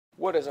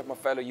What is up, my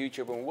fellow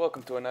YouTuber, and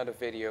welcome to another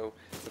video.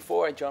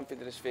 Before I jump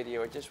into this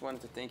video, I just want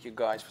to thank you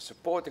guys for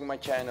supporting my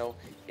channel.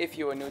 If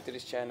you are new to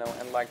this channel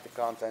and like the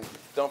content,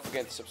 don't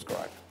forget to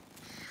subscribe.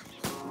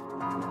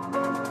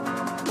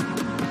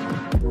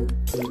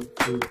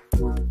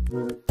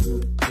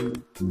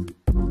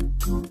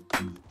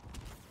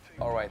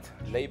 Alright,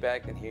 lay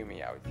back and hear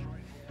me out.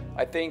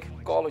 I think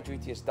Call of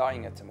Duty is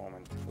dying at the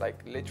moment,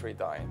 like literally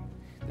dying.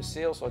 The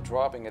sales are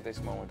dropping at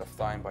this moment of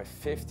time by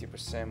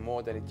 50%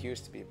 more than it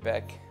used to be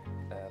back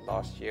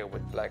last year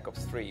with Black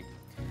Ops 3,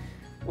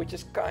 which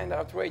is kind of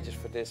outrageous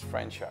for this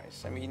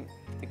franchise. I mean,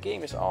 the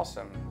game is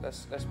awesome,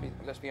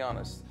 let's be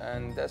honest,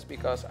 and that's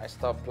because I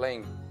stopped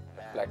playing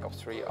Black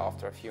Ops 3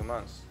 after a few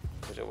months,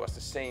 because it was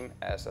the same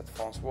as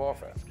Advanced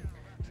Warfare,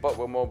 but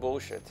with more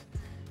bullshit,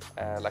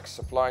 like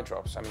supply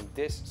drops. I mean,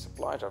 this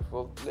supply drop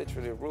will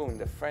literally ruin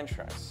the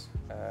franchise,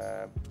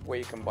 where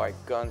you can buy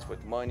guns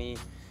with money,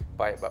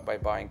 by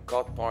buying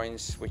COD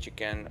points, which you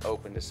can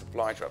open the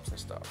supply drops and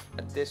stuff.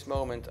 At this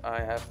moment, I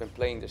have been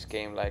playing this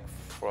game like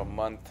for a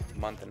month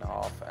and a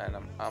half, and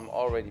I'm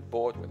already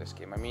bored with this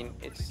game. I mean,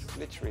 it's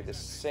literally the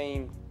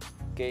same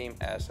game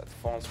as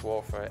Advanced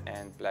Warfare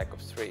and Black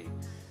Ops 3.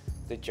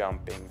 The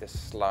jumping, the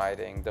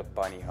sliding, the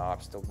bunny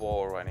hops, the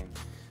wall running.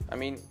 I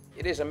mean,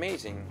 it is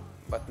amazing,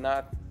 but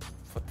not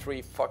for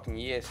 3 fucking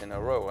years in a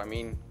row. I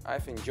mean,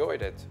 I've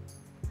enjoyed it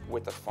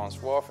with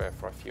Advanced Warfare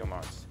for a few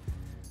months.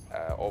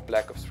 Or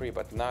Black Ops 3,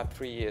 but not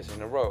 3 years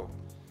in a row.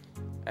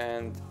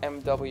 And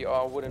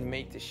MW4 wouldn't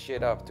make this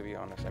shit up, to be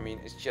honest. I mean,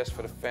 it's just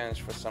for the fans,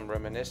 for some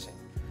reminiscing.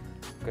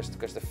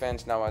 Because the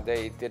fans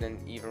nowadays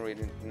didn't even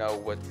really know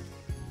what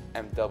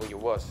MW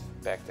was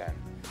back then.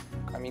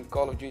 I mean,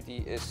 Call of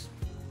Duty is,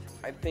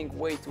 I think,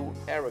 way too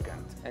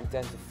arrogant and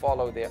tend to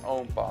follow their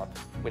own path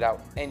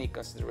without any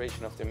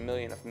consideration of the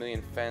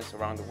million fans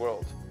around the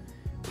world.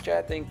 Which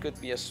I think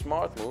could be a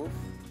smart move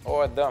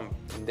or a dumb.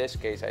 In this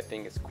case, I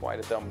think it's quite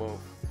a dumb move.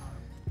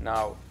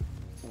 Now,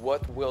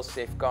 what will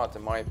save COD,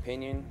 in my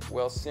opinion?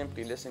 Well,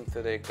 simply listen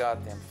to their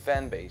goddamn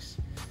fan base,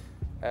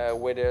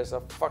 where there's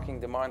a fucking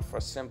demand for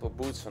simple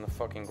boots on the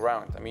fucking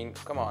ground. I mean,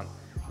 come on,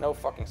 no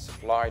fucking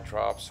supply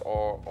drops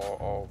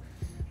or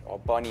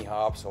bunny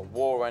hops or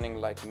wall running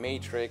like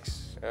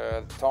Matrix,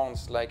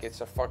 taunts like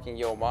it's a fucking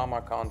Yo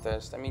Mama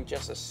contest. I mean,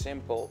 just a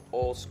simple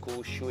old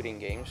school shooting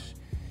games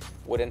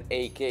with an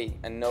AK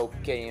and no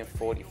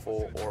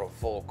KN-44 or a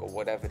Volk or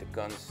whatever the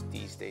guns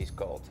these days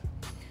called.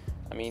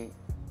 I mean,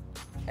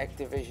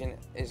 Activision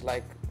is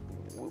like,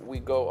 we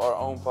go our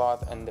own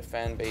path, and the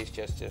fan base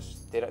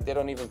they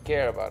don't even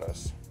care about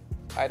us.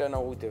 I don't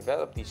know who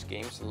developed these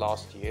games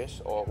last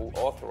years or who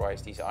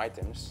authorized these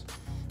items.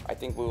 I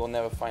think we will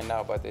never find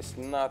out, but it's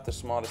not the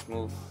smartest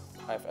move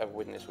I've ever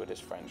witnessed with this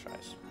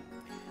franchise.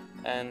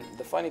 And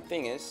the funny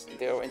thing is,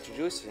 they are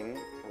introducing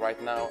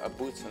right now a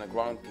boots on the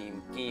ground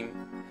game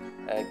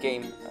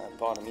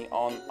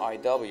on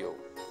IW,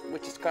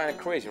 which is kind of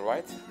crazy,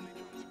 right?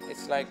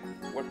 It's like,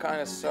 we're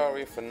kind of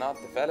sorry for not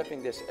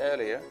developing this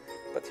earlier,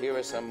 but here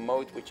is a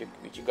mode which you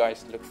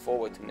guys look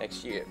forward to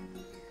next year.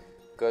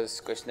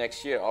 Because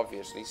next year,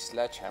 obviously,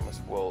 Sledgehammers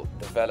will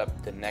develop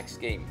the next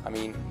game. I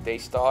mean, they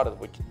started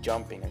with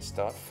jumping and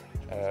stuff,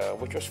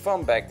 which was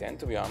fun back then,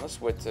 to be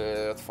honest, with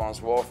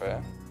Advanced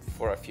Warfare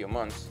for a few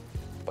months.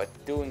 But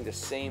doing the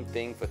same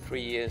thing for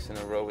 3 years in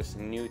a row is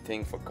a new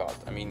thing for COD.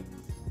 I mean,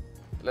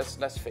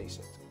 let's face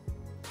it.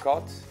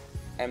 COD,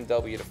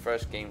 MW, the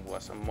first game,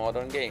 was a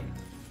modern game.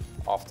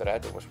 After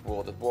that, it was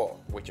World at War,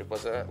 which it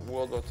was a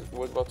World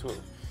War II.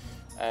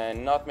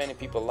 And not many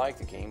people liked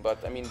the game,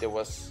 but I mean, there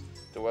was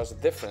a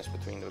difference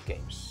between the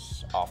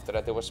games. After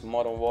that, there was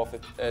Modern Warfare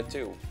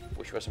 2,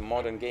 which was a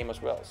modern game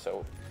as well.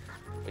 So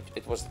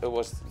it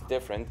was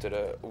different to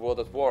the World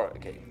at War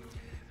game.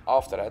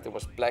 After that, there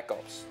was Black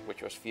Ops,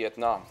 which was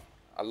Vietnam.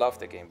 I love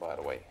the game, by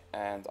the way.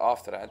 And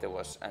after that, there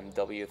was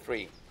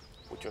MW4,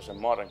 which was a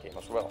modern game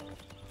as well.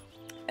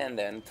 And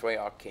then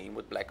Treyarch came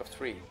with Black Ops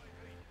 3,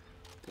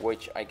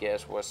 which I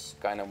guess was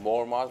kind of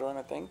more modern,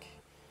 I think.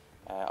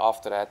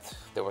 After that,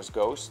 there was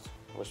Ghost,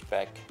 was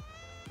back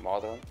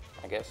modern,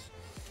 I guess.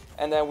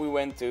 And then we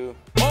went to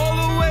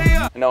all the way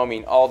up. No, I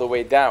mean all the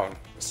way down.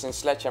 Since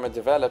Sledgehammer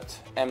developed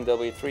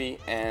MW3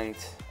 and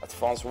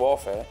Advanced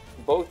Warfare,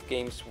 both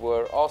games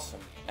were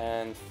awesome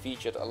and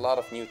featured a lot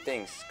of new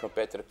things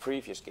compared to the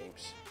previous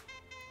games.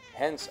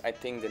 Hence, I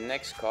think the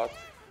next COD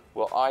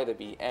will either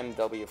be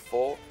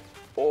MW4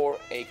 or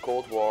a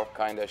Cold War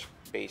kind of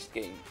based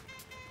game,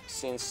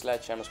 since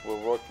Sledgehammers were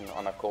working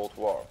on a Cold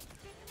War.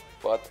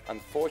 But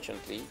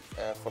unfortunately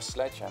for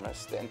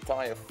Sledgehammers, the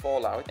entire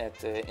fallout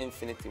at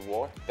Infinity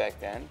War back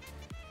then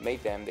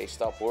made them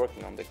stop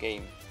working on the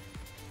game.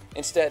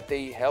 Instead,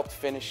 they helped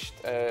finish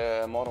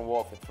Modern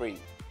Warfare 3.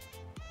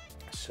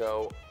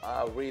 So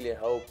I really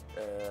hope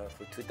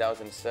for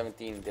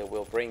 2017 they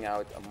will bring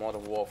out a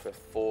Modern Warfare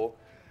 4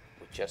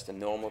 with just the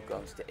normal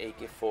guns, the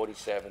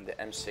AK-47, the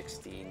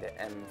M16, the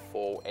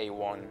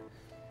M4A1,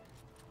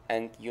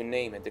 and you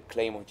name it, the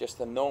Claymore, just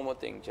a normal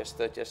thing, just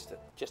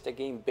a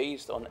game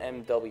based on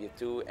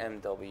MW2,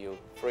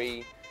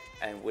 MW3,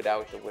 and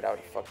without the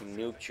fucking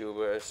noob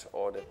tubers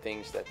or the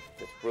things that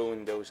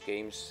ruin those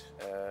games,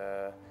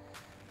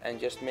 and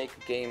just make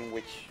a game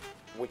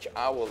which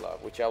I will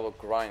love, which I will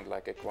grind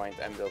like I grind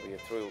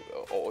MW3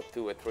 or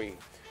 2 or 3.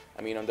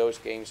 I mean, on those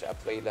games I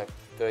played like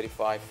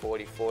 35,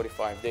 40,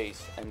 45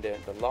 days, and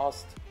the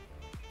last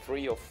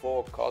 3 or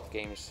 4 COD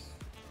games,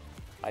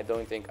 I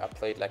don't think I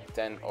played like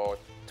 10 or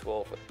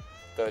 12 or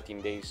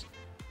 13 days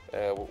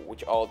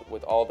with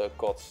all the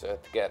CODs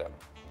together.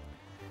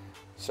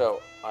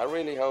 So I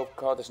really hope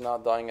COD is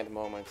not dying at the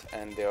moment,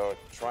 and they're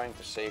trying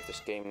to save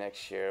this game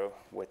next year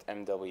with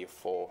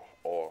MW4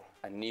 or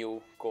a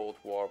new Cold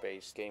War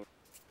based game.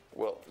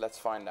 Well, let's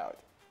find out.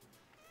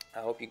 I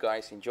hope you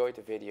guys enjoyed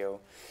the video,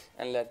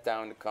 and let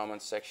down in the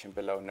comment section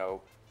below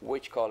know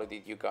which Call of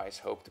Duty you guys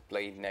hope to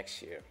play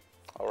next year.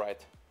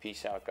 Alright,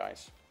 peace out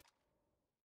guys.